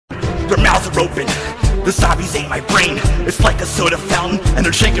their mouths are open. The zombies ate my brain, it's like a soda fountain, and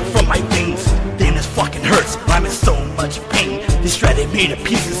they're shaking from my veins. Damn, this fucking hurts, I'm in so much pain. They shredded me to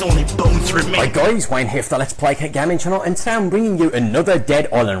pieces, only bones remain. Hi guys, Wayne here for the Let's Play Cat Gaming channel, and today I'm bringing you another Dead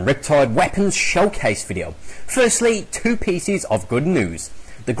Island Riptide weapons showcase video. Firstly, two pieces of good news.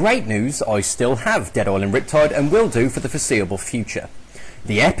 The great news, I still have Dead Island Riptide and will do for the foreseeable future.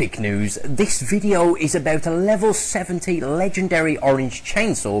 The epic news, this video is about a level 70 legendary orange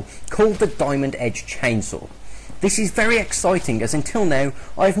chainsaw called the Diamond Edge Chainsaw. This is very exciting, as until now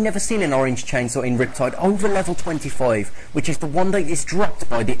I've never seen an orange chainsaw in Riptide over level 25, which is the one that is dropped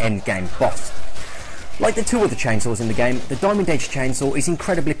by the endgame boss. Like the two other chainsaws in the game, the Diamond Edge Chainsaw is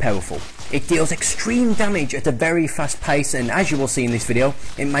incredibly powerful. It deals extreme damage at a very fast pace, and as you will see in this video,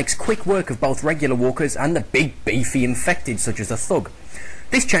 it makes quick work of both regular walkers and the big beefy infected such as a thug.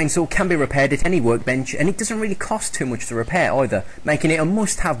 This chainsaw can be repaired at any workbench, and it doesn't really cost too much to repair either, making it a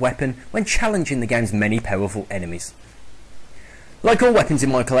must-have weapon when challenging the game's many powerful enemies. Like all weapons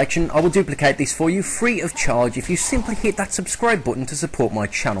in my collection, I will duplicate this for you free of charge if you simply hit that subscribe button to support my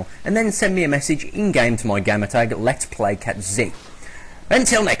channel, and then send me a message in-game to my gamertag Let's Play Cat Z.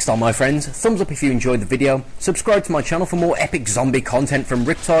 Until next time, my friends, thumbs up if you enjoyed the video, subscribe to my channel for more epic zombie content from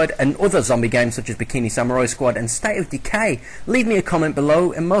Riptide and other zombie games such as Bikini Samurai Squad and State of Decay, leave me a comment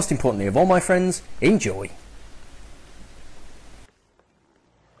below, and most importantly of all, my friends, enjoy.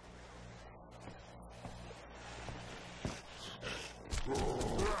 Oh.